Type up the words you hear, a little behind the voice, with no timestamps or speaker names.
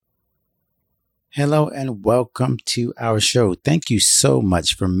Hello and welcome to our show. Thank you so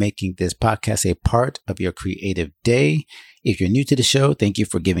much for making this podcast a part of your creative day. If you're new to the show, thank you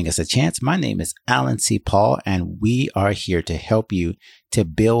for giving us a chance. My name is Alan C. Paul, and we are here to help you to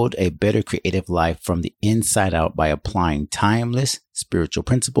build a better creative life from the inside out by applying timeless spiritual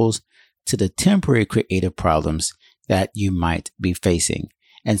principles to the temporary creative problems that you might be facing.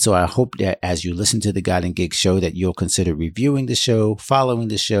 And so I hope that as you listen to the God and Gig show, that you'll consider reviewing the show, following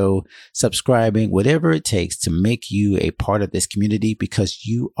the show, subscribing, whatever it takes to make you a part of this community because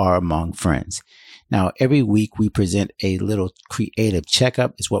you are among friends. Now, every week we present a little creative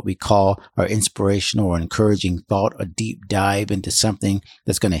checkup. It's what we call our inspirational or encouraging thought, a deep dive into something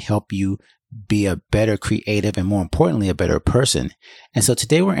that's going to help you be a better creative and, more importantly, a better person. And so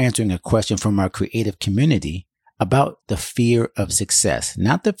today we're answering a question from our creative community about the fear of success,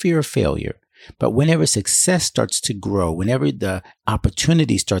 not the fear of failure, but whenever success starts to grow, whenever the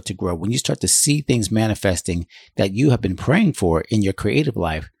opportunities start to grow, when you start to see things manifesting that you have been praying for in your creative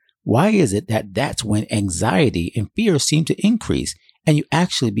life, why is it that that's when anxiety and fear seem to increase and you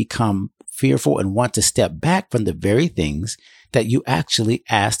actually become fearful and want to step back from the very things that you actually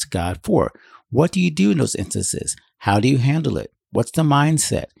asked God for? What do you do in those instances? How do you handle it? What's the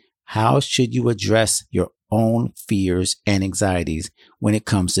mindset? How should you address your own fears and anxieties when it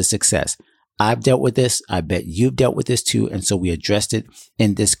comes to success? I've dealt with this. I bet you've dealt with this too. And so we addressed it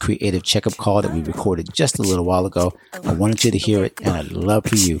in this creative checkup call that we recorded just a little while ago. I wanted you to hear it, and I'd love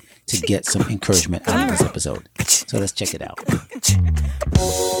for you to get some encouragement out of this episode. So let's check it out.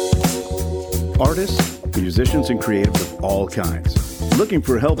 Artists, musicians, and creatives of all kinds. Looking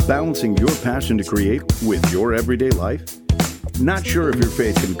for help balancing your passion to create with your everyday life? Not sure if your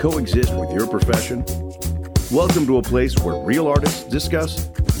faith can coexist with your profession? Welcome to a place where real artists discuss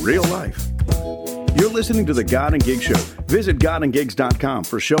real life. You're listening to The God and Gig Show. Visit godandgigs.com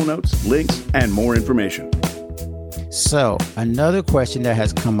for show notes, links, and more information. So another question that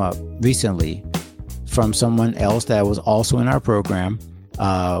has come up recently from someone else that was also in our program,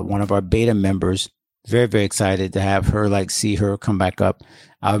 one of our beta members, very, very excited to have her, see her come back up.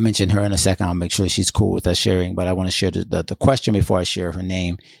 I'll mention her in a second. I'll make sure she's cool with us sharing, but I want to share the question before I share her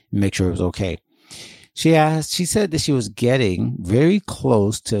name and make sure it was okay. She said that she was getting very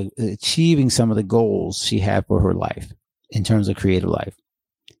close to achieving some of the goals she had for her life in terms of creative life.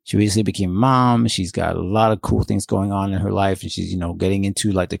 She recently became a mom. She's got a lot of cool things going on in her life. And she's, getting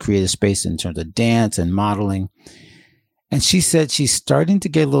into the creative space in terms of dance and modeling. And she said she's starting to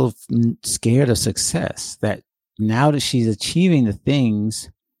get a little scared of success, that now that she's achieving the things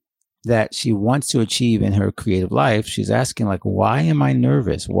that she wants to achieve in her creative life, she's asking, why am I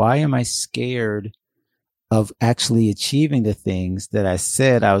nervous? Why am I scared of actually achieving the things that I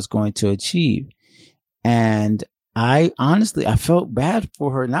said I was going to achieve? And I felt bad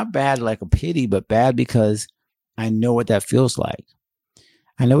for her, not bad like a pity, but bad because I know what that feels like.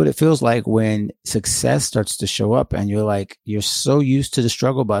 I know what it feels like when success starts to show up and you're so used to the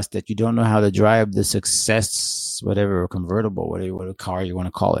struggle bus that you don't know how to drive the success, whatever, convertible, whatever car you want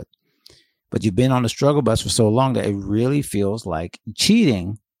to call it. But you've been on the struggle bus for so long that it really feels like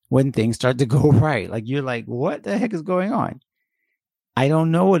cheating when things start to go right. You're like, what the heck is going on? I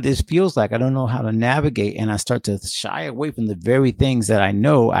don't know what this feels like. I don't know how to navigate. And I start to shy away from the very things that I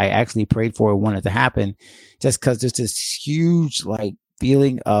know I actually prayed for and wanted to happen, just because there's this huge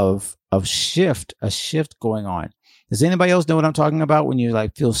feeling of a shift going on. Does anybody else know what I'm talking about when you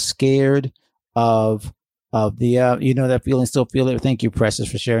feel scared of the that feeling? Still feel it? Thank you, Precious,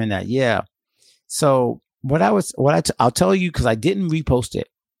 for sharing that. Yeah. So I'll tell you, because I didn't repost it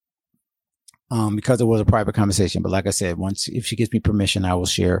because it was a private conversation. But like I said, if she gives me permission, I will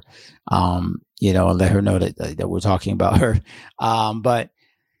share, and let her know that we're talking about her. But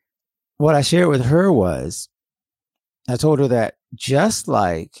what I shared with her was, I told her that just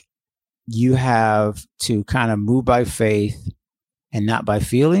like you have to kind of move by faith and not by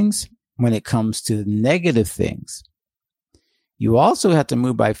feelings when it comes to negative things, you also have to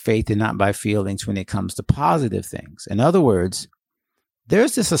move by faith and not by feelings when it comes to positive things. In other words,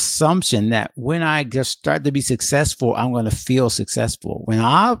 there's this assumption that when I just start to be successful, I'm going to feel successful. When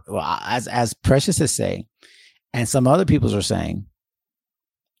as Precious is saying, and some other people are saying,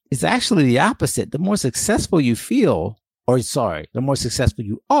 it's actually the opposite. The more successful you feel, the more successful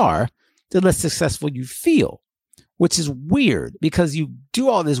you are, the less successful you feel, which is weird because you do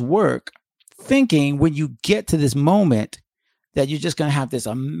all this work thinking when you get to this moment that you're just going to have this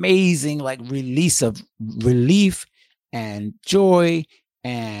amazing release of relief and joy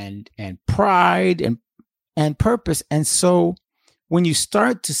and pride and purpose. And so when you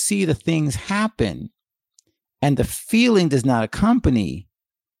start to see the things happen and the feeling does not accompany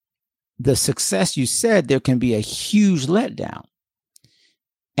the success you said, there can be a huge letdown.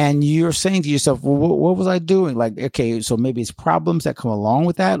 And you're saying to yourself, well, what was I doing? Like, okay, so maybe it's problems that come along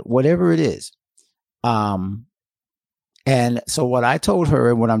with that, whatever it is. And so what I told her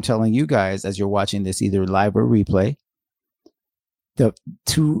and what I'm telling you guys as you're watching this, either live or replay,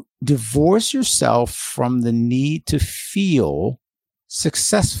 to divorce yourself from the need to feel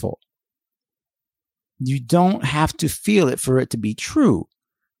successful. You don't have to feel it for it to be true.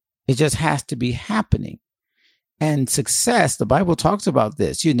 It just has to be happening. And success, the Bible talks about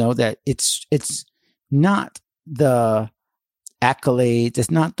this, that it's not the accolades,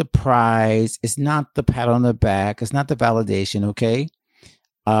 it's not the prize, it's not the pat on the back, it's not the validation, okay?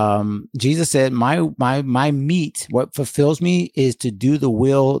 Jesus said, my meat, what fulfills me is to do the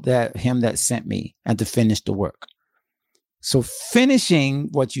will that him that sent me and to finish the work. So finishing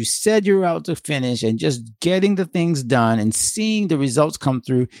what you said you're out to finish and just getting the things done and seeing the results come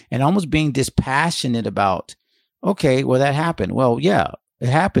through and almost being dispassionate about, okay, well, that happened. Well, yeah, it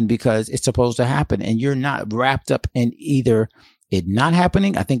happened because it's supposed to happen. And you're not wrapped up in either it not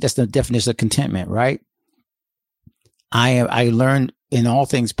happening. I think that's the definition of contentment, right? I learned in all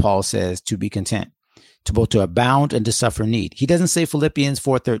things, Paul says, to be content, to both to abound and to suffer need. He doesn't say Philippians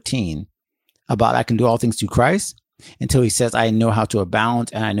 4:13 about I can do all things through Christ until he says I know how to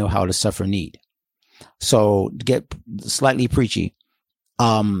abound and I know how to suffer need. So to get slightly preachy,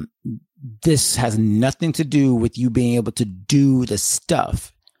 this has nothing to do with you being able to do the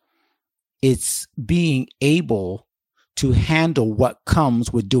stuff. It's being able to handle what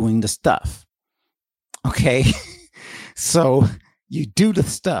comes with doing the stuff. Okay. So you do the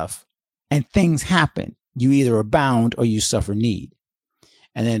stuff and things happen. You either abound or you suffer need.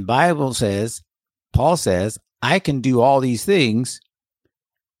 And then Bible says, Paul says, I can do all these things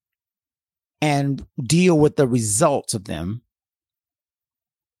and deal with the results of them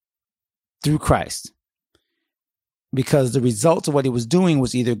through Christ. Because the results of what he was doing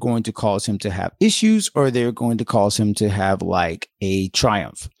was either going to cause him to have issues or they're going to cause him to have like a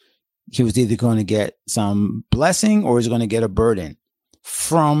triumph. He was either going to get some blessing or he's going to get a burden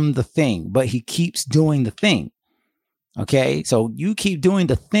from the thing, but he keeps doing the thing. Okay. So you keep doing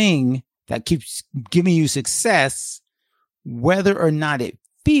the thing that keeps giving you success, whether or not it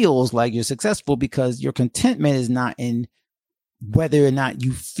feels like you're successful, because your contentment is not in whether or not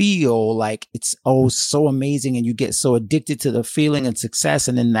you feel like it's so amazing and you get so addicted to the feeling and success.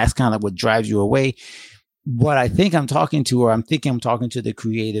 And then that's kind of what drives you away. What I think I'm talking to, or I'm thinking I'm talking to the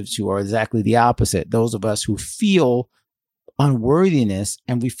creatives who are exactly the opposite. Those of us who feel unworthiness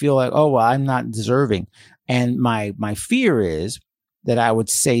and we feel like, oh, well, I'm not deserving. And my fear is that I would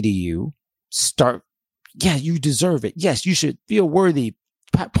say to you, yeah, you deserve it. Yes, you should feel worthy.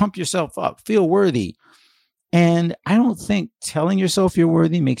 Pump yourself up, feel worthy. And I don't think telling yourself you're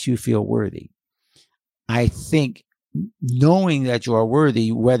worthy makes you feel worthy. I think knowing that you are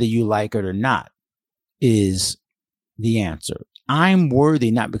worthy, whether you like it or not, is the answer. I'm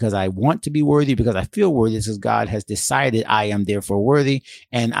worthy, not because I want to be worthy, because I feel worthy. This is God has decided I am therefore worthy,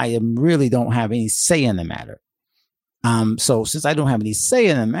 and I really don't have any say in the matter. So since I don't have any say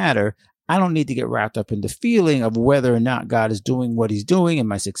in the matter, I don't need to get wrapped up in the feeling of whether or not God is doing what he's doing and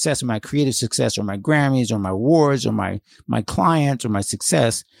my success, or my creative success, or my Grammys, or my awards, or my clients, or my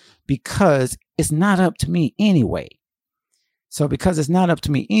success, because it's not up to me anyway. So because it's not up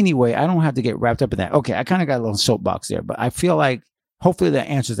to me anyway, I don't have to get wrapped up in that. Okay, I kind of got a little soapbox there, but I feel like hopefully that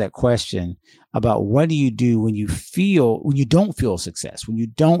answers that question about what do you do when you don't feel success, when you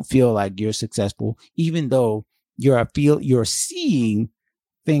don't feel like you're successful, even though you're seeing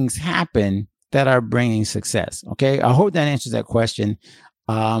things happen that are bringing success. Okay, I hope that answers that question.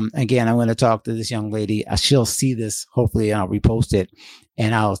 Again, I'm going to talk to this young lady. She'll see this. Hopefully, I'll repost it,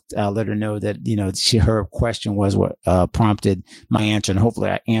 and I'll let her know that her question was what prompted my answer, and hopefully,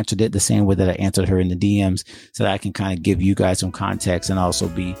 I answered it the same way that I answered her in the DMs, so that I can kind of give you guys some context and also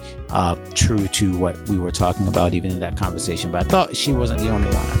be true to what we were talking about, even in that conversation. But I thought she wasn't the only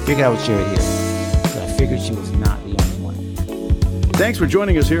one. I figured I would share it here. So I figured she was not the only one. Thanks for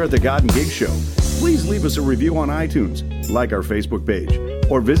joining us here at the God and Gig Show. Please leave us a review on iTunes, like our Facebook page,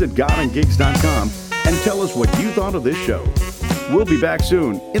 or visit godandgigs.com and tell us what you thought of this show. We'll be back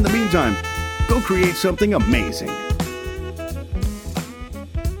soon. In the meantime, go create something amazing.